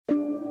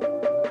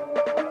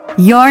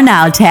You're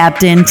now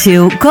tapped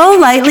into Go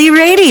Lightly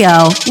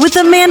Radio with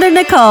Amanda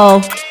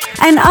Nicole,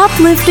 an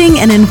uplifting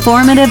and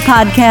informative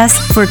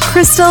podcast for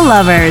crystal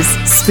lovers,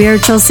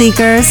 spiritual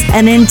seekers,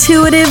 and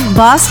intuitive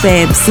boss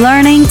babes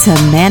learning to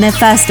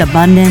manifest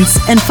abundance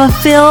and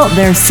fulfill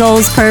their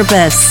soul's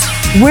purpose.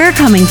 We're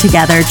coming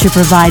together to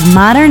provide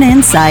modern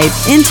insight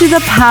into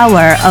the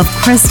power of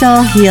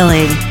crystal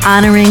healing,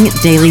 honoring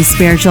daily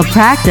spiritual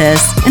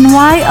practice, and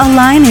why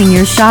aligning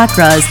your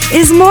chakras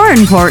is more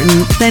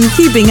important than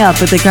keeping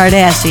up with the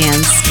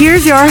Kardashians.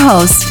 Here's your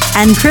host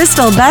and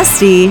crystal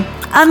bestie,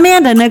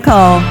 Amanda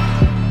Nicole.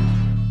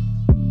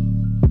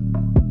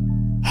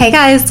 Hey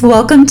guys,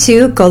 welcome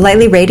to Go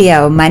Lightly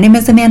Radio. My name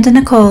is Amanda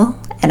Nicole,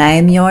 and I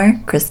am your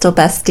crystal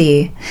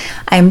bestie.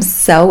 I'm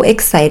so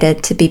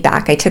excited to be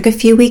back. I took a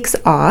few weeks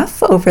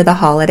off over the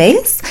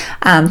holidays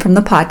from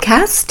the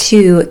podcast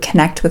to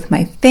connect with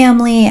my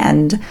family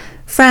and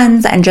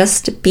friends and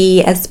just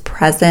be as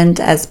present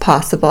as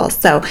possible.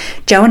 So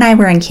Joe and I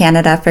were in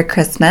Canada for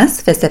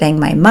Christmas, visiting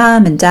my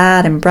mom and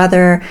dad and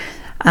brother,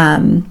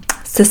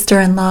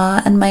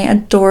 sister-in-law, and my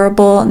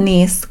adorable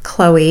niece,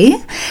 Chloe.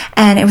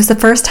 And it was the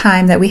first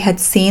time that we had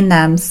seen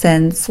them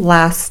since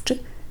last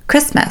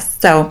Christmas.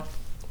 So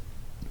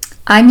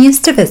I'm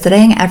used to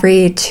visiting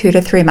every 2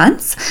 to 3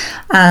 months.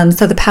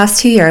 So the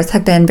past 2 years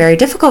have been very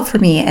difficult for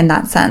me in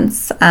that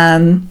sense.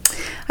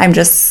 I'm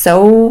just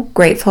so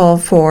grateful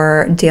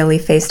for daily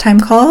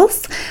FaceTime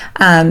calls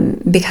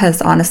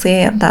because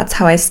honestly, that's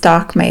how I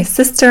stalk my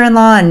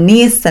sister-in-law and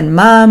niece and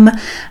mom.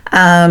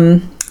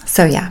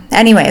 So yeah,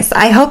 anyways,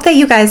 I hope that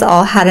you guys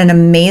all had an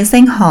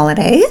amazing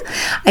holiday.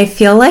 I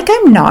feel like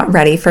I'm not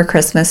ready for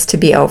Christmas to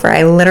be over.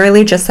 I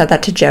literally just said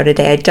that to Joe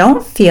today. I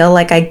don't feel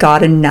like I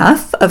got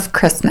enough of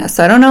Christmas.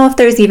 So I don't know if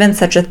there's even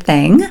such a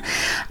thing.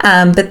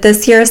 But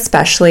this year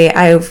especially,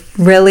 I've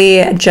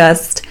really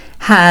just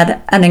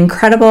had an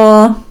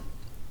incredible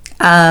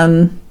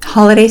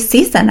holiday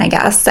season, I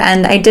guess,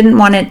 and I didn't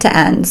want it to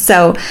end.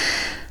 So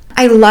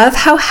I love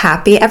how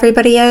happy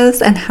everybody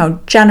is and how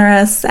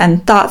generous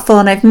and thoughtful.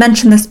 And I've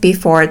mentioned this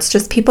before. It's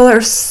just people are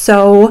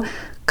so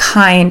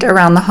kind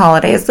around the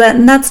holidays.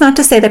 And that's not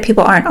to say that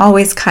people aren't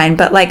always kind,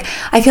 but like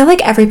I feel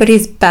like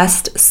everybody's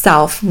best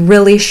self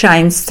really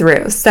shines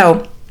through.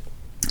 So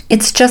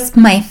it's just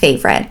my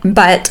favorite.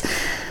 But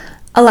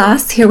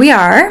alas, here we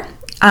are.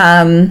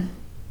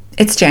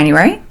 It's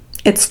January.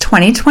 It's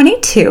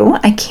 2022.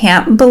 I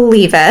can't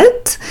believe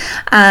it.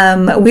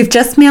 We've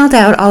just mailed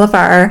out all of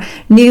our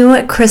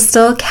new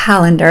crystal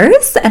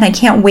calendars, and I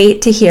can't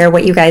wait to hear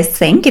what you guys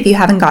think. If you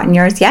haven't gotten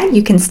yours yet,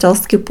 you can still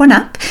scoop one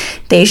up.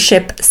 They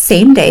ship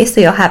same day, so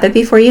you'll have it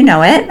before you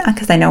know it,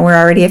 because I know we're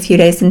already a few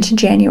days into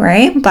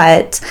January,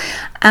 but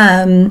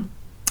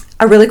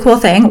a really cool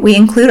thing, we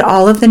include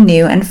all of the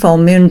new and full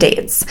moon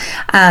dates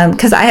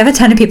because I have a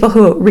ton of people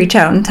who reach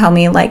out and tell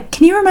me like,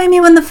 can you remind me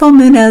when the full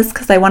moon is,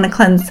 because I want to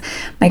cleanse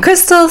my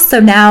crystals. So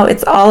now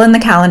it's all in the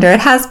calendar.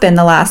 It has been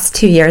the last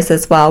 2 years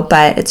as well,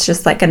 but it's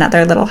just like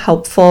another little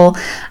helpful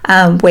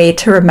way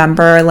to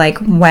remember like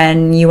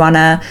when you want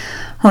to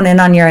hone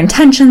in on your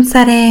intention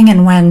setting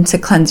and when to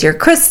cleanse your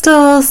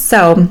crystals.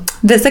 So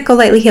visit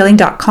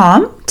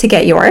golightlyhealing.com to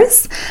get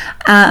yours.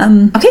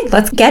 Okay,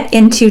 let's get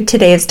into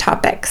today's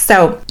topic.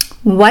 So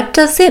what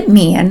does it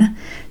mean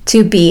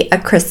to be a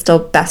crystal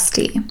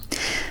bestie?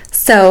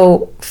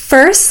 So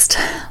first,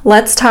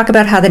 let's talk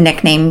about how the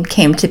nickname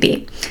came to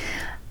be.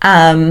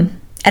 And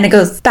it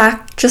goes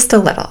back just a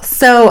little.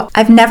 So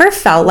I've never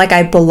felt like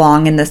I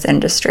belong in this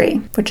industry,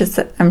 which is,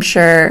 I'm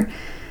sure,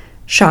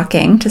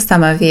 shocking to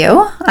some of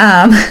you.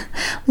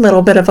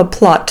 Little bit of a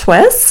plot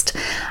twist.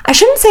 I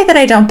shouldn't say that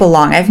I don't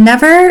belong. I've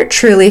never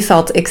truly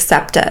felt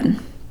accepted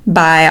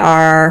by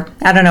our,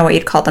 I don't know what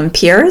you'd call them,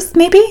 peers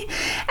maybe.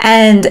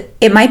 And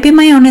it might be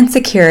my own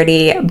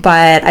insecurity,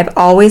 but I've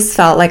always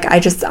felt like I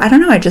just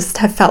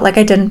have felt like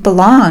I didn't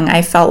belong.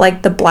 I felt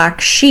like the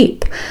black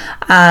sheep.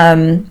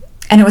 And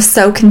it was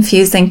so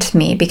confusing to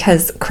me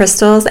because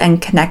crystals and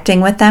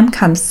connecting with them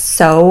comes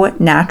so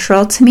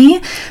natural to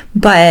me.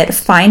 But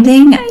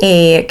finding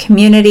a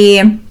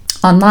community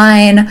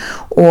online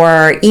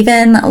or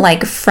even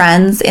like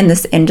friends in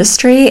this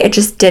industry, it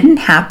just didn't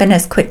happen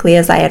as quickly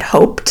as I had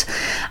hoped.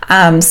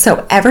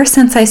 So ever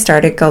since I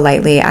started Go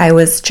Lightly, I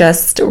was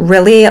just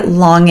really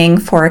longing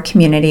for a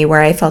community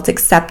where I felt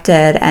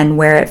accepted and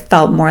where it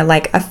felt more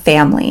like a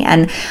family.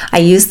 And I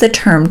use the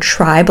term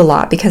tribe a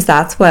lot because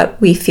that's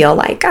what we feel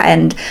like.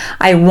 And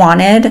I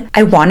wanted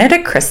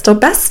a crystal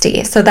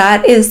bestie. So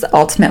that is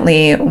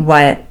ultimately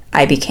what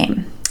I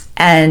became.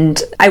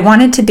 And I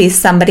wanted to be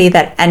somebody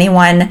that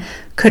anyone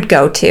could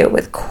go to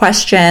with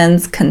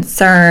questions,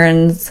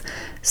 concerns,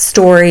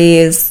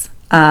 stories,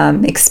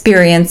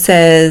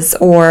 experiences,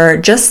 or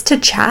just to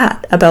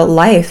chat about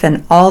life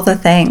and all the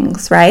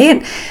things,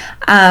 right?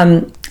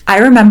 I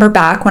remember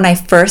back when I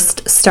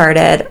first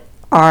started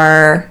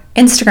our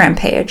Instagram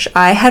page,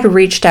 I had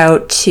reached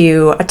out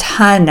to a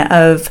ton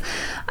of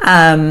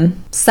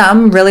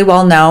some really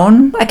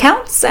well-known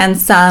accounts and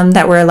some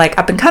that were like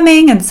up and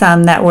coming and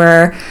some that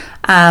were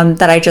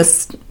that I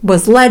just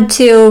was led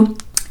to.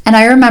 And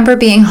I remember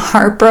being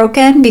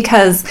heartbroken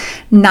because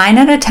 9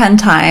 out of 10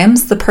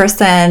 times the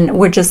person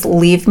would just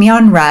leave me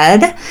on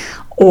red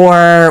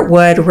or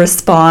would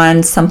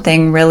respond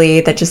something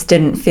really that just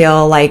didn't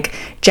feel like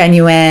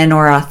genuine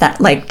or authentic,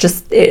 like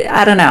just,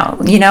 I don't know,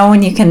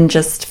 when you can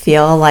just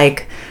feel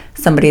like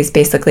somebody's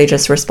basically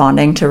just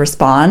responding to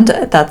respond,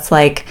 that's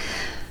like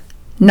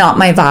not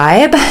my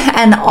vibe.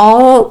 And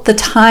all the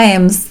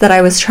times that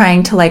I was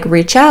trying to like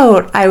reach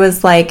out, I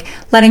was like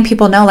letting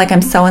people know, like,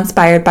 I'm so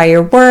inspired by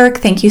your work.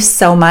 Thank you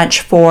so much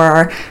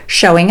for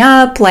showing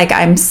up. Like,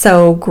 I'm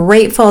so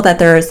grateful that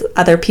there's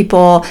other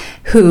people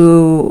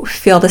who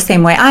feel the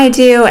same way I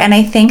do. And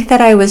I think that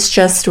I was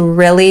just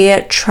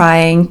really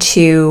trying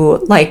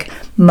to like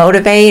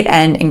motivate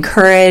and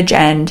encourage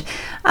and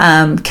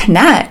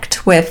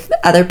connect with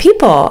other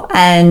people.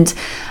 And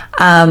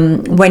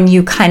when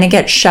you kind of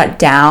get shut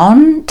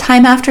down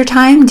time after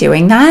time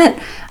doing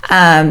that,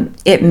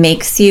 it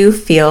makes you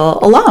feel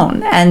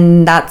alone.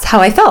 And that's how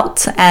I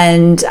felt.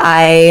 And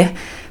I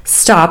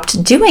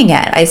stopped doing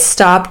it. I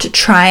stopped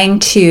trying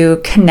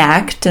to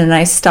connect, and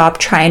I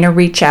stopped trying to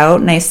reach out,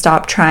 and I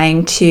stopped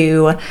trying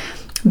to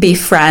be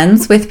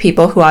friends with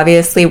people who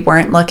obviously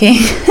weren't looking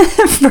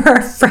for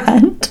a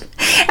friend,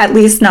 at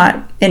least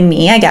not in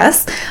me, I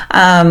guess.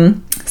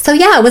 So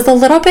yeah, it was a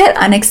little bit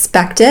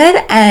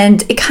unexpected,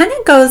 and it kind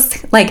of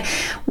goes like,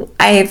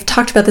 I've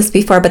talked about this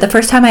before, but the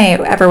first time I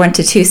ever went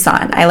to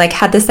Tucson, I like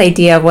had this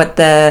idea of what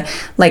the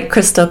like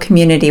crystal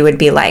community would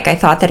be like. I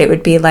thought that it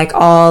would be like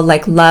all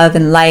like love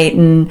and light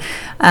and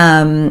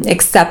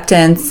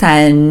acceptance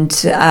and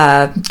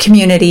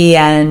community,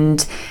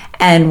 and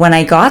when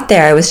I got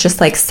there, I was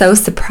just like so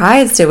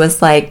surprised. It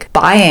was like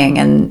buying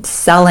and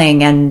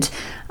selling and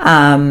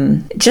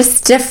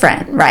just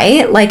different,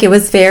 right? Like it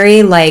was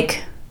very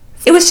like,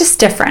 it was just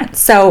different.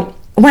 So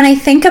when I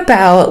think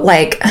about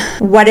like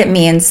what it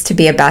means to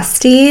be a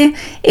bestie,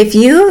 if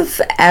you've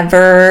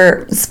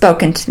ever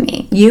spoken to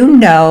me, you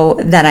know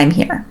that I'm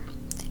here.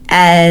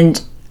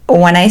 And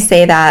when I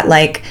say that,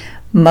 like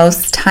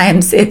most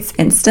times it's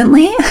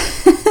instantly.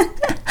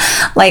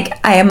 Like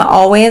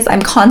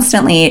I'm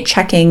constantly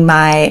checking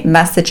my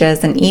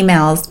messages and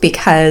emails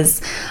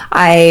because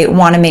I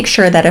want to make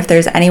sure that if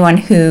there's anyone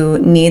who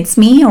needs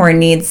me or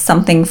needs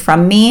something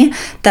from me,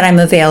 that I'm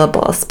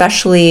available,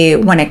 especially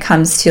when it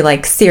comes to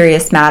like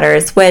serious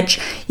matters, which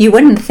you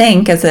wouldn't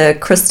think as a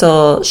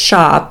crystal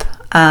shop.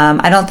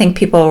 I don't think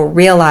people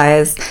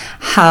realize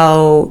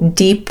how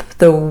deep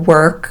the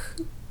work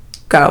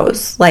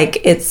goes.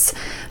 Like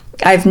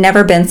I've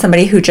never been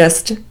somebody who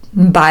just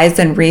buys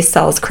and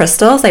resells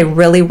crystals. I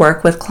really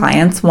work with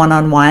clients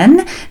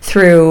one-on-one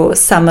through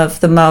some of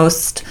the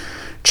most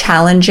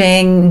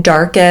challenging,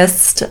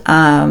 darkest,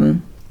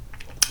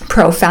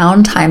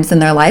 profound times in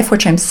their life,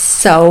 which I'm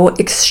so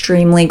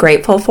extremely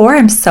grateful for.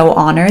 I'm so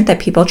honored that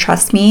people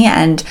trust me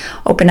and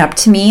open up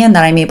to me and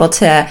that I'm able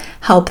to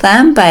help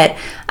them. But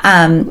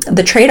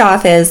the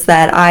trade-off is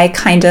that I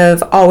kind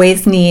of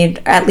always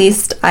need, at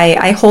least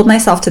I hold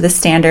myself to the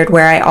standard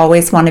where I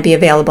always want to be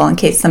available in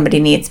case somebody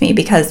needs me,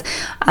 because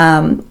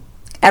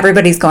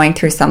everybody's going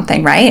through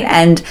something, right?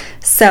 And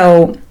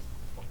so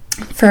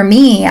for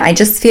me, I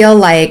just feel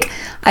like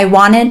I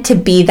wanted to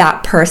be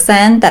that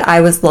person that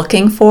I was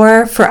looking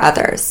for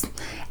others.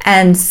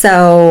 And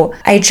so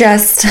I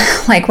just,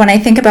 like, when I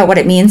think about what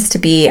it means to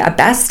be a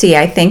bestie,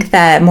 I think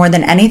that more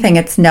than anything,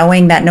 it's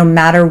knowing that no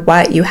matter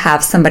what, you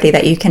have somebody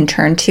that you can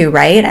turn to,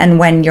 right? And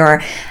when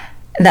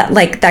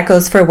that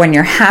goes for when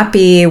you're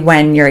happy,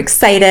 when you're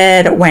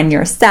excited, when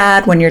you're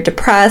sad, when you're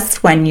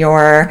depressed, when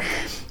you're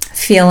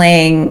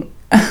feeling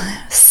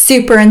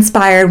super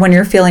inspired, when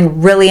you're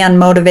feeling really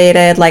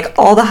unmotivated, like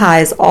all the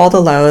highs, all the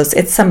lows.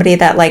 It's somebody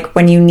that, like,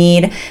 when you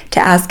need to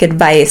ask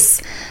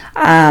advice,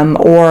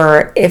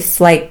 or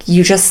if like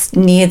you just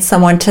need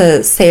someone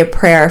to say a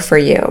prayer for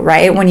you,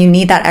 right? When you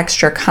need that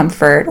extra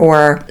comfort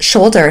or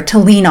shoulder to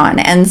lean on.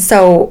 And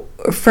so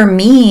for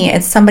me,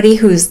 it's somebody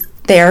who's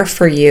there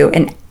for you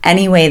in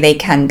any way they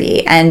can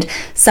be, and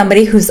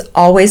somebody who's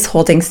always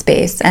holding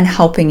space and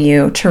helping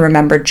you to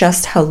remember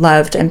just how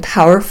loved and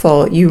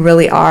powerful you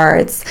really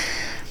are.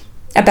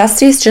 A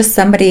bestie is just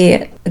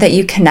somebody that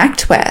you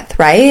connect with,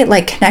 right?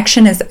 Like,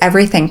 connection is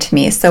everything to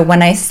me. So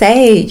when I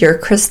say your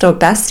crystal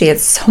bestie,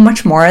 it's so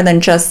much more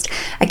than just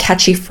a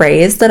catchy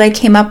phrase that I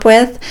came up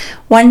with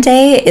one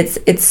day.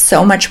 It's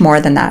so much more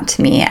than that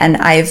to me. And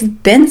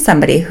I've been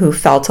somebody who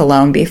felt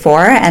alone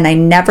before, and I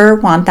never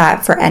want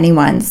that for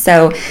anyone.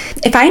 So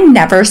if I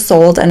never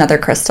sold another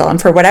crystal,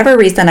 and for whatever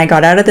reason I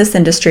got out of this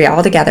industry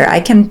altogether, I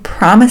can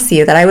promise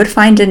you that I would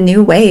find a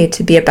new way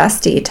to be a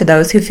bestie to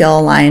those who feel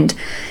aligned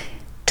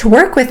to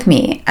work with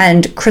me.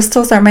 And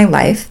crystals are my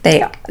life.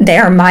 They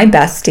are my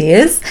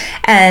besties.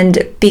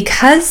 And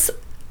because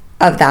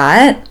of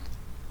that,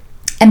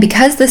 and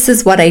because this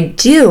is what I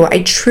do,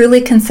 I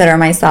truly consider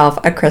myself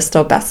a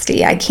crystal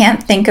bestie. I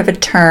can't think of a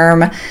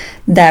term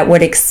that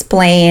would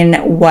explain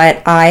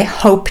what I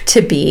hope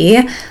to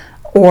be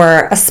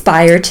or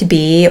aspire to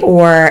be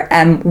or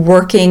am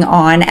working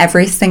on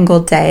every single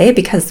day,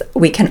 because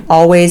we can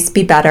always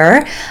be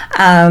better.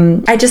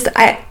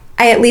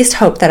 I at least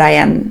hope that I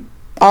am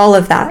all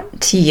of that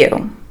to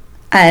you.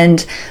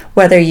 And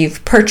whether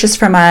you've purchased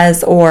from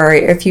us or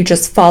if you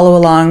just follow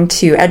along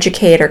to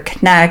educate or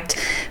connect,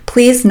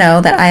 please know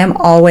that I am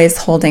always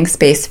holding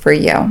space for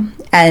you.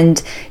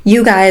 And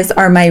you guys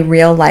are my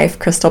real life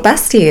crystal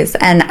besties.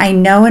 And I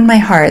know in my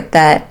heart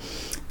that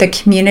the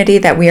community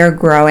that we are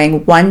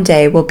growing one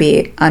day will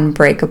be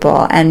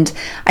unbreakable. And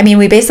I mean,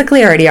 we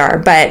basically already are,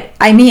 but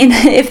I mean,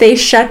 if they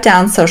shut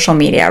down social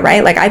media,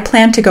 right? Like I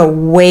plan to go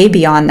way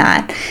beyond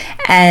that.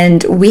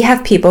 And we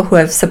have people who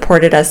have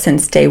supported us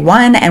since day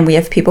one, and we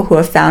have people who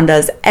have found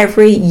us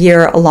every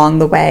year along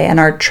the way. And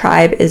our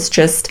tribe is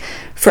just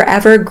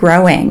forever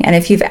growing. And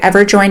if you've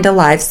ever joined a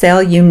live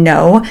sale, you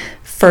know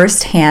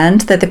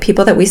firsthand that the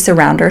people that we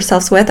surround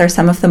ourselves with are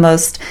some of the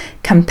most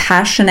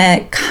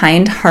compassionate,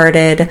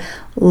 kind-hearted,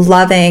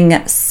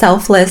 loving,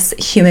 selfless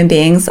human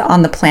beings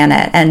on the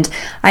planet. And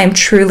I am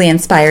truly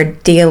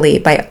inspired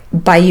daily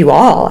by you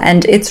all.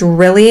 And it's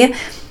really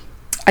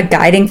a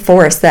guiding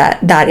force,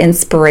 that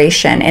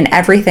inspiration in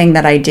everything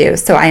that I do.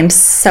 So I am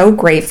so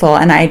grateful,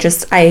 and I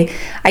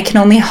can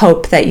only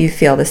hope that you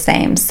feel the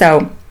same.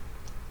 So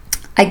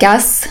I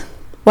guess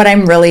what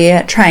I'm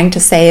really trying to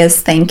say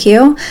is thank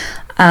you.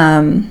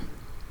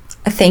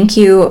 Thank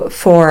you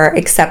for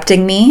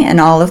accepting me and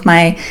all of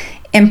my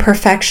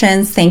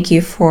imperfections. Thank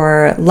you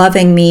for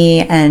loving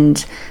me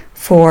and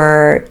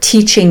for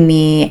teaching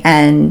me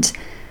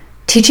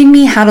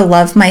how to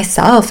love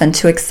myself and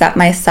to accept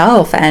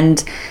myself.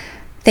 And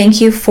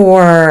thank you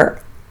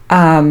for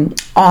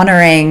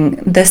honoring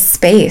this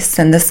space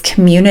and this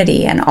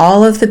community and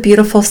all of the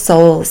beautiful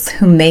souls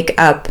who make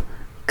up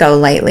Go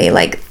Lightly.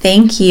 Like,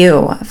 thank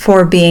you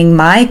for being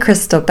my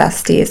crystal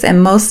besties.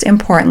 And most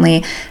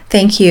importantly,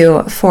 thank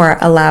you for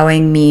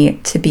allowing me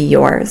to be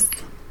yours.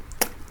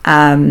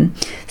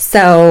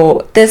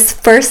 So this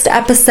first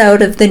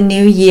episode of the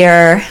new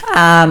year,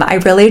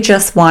 I really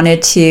just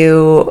wanted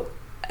to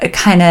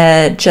kind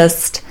of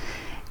just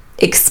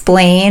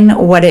explain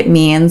what it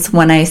means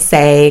when I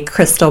say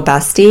crystal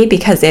bestie,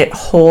 because it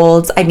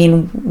holds, I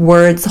mean,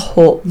 words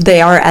hold,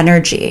 they are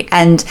energy,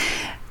 and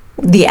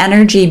the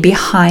energy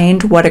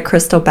behind what a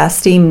crystal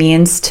bestie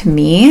means to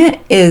me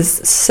is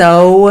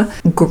so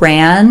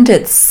grand.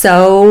 It's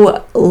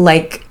so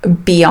like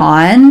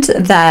beyond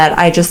that.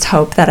 I just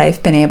hope that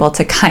I've been able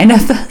to kind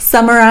of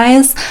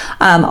summarize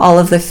all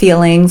of the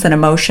feelings and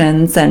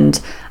emotions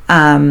and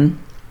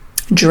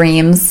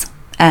dreams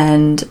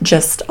and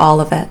just all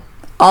of it.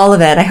 All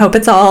of it. I hope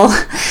it's all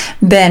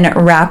been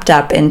wrapped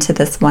up into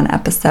this one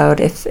episode,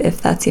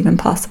 if that's even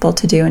possible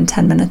to do in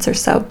 10 minutes or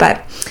so.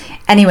 But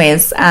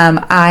anyways,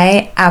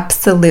 I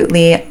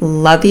absolutely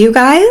love you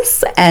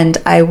guys, and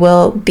I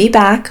will be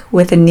back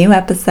with a new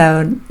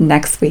episode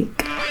next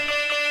week.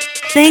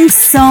 Thanks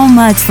so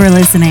much for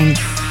listening.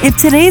 If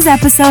today's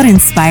episode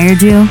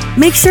inspired you,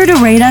 make sure to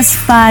rate us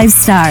 5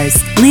 stars,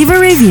 leave a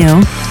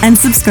review, and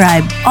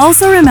subscribe.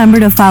 Also remember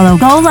to follow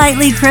Go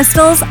Lightly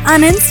Crystals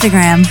on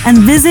Instagram and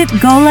visit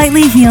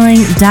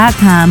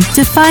GoLightlyHealing.com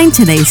to find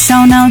today's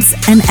show notes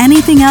and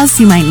anything else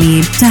you might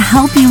need to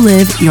help you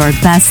live your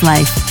best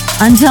life.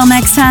 Until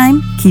next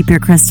time, keep your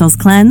crystals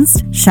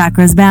cleansed,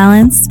 chakras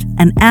balanced,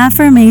 and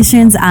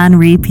affirmations on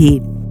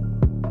repeat.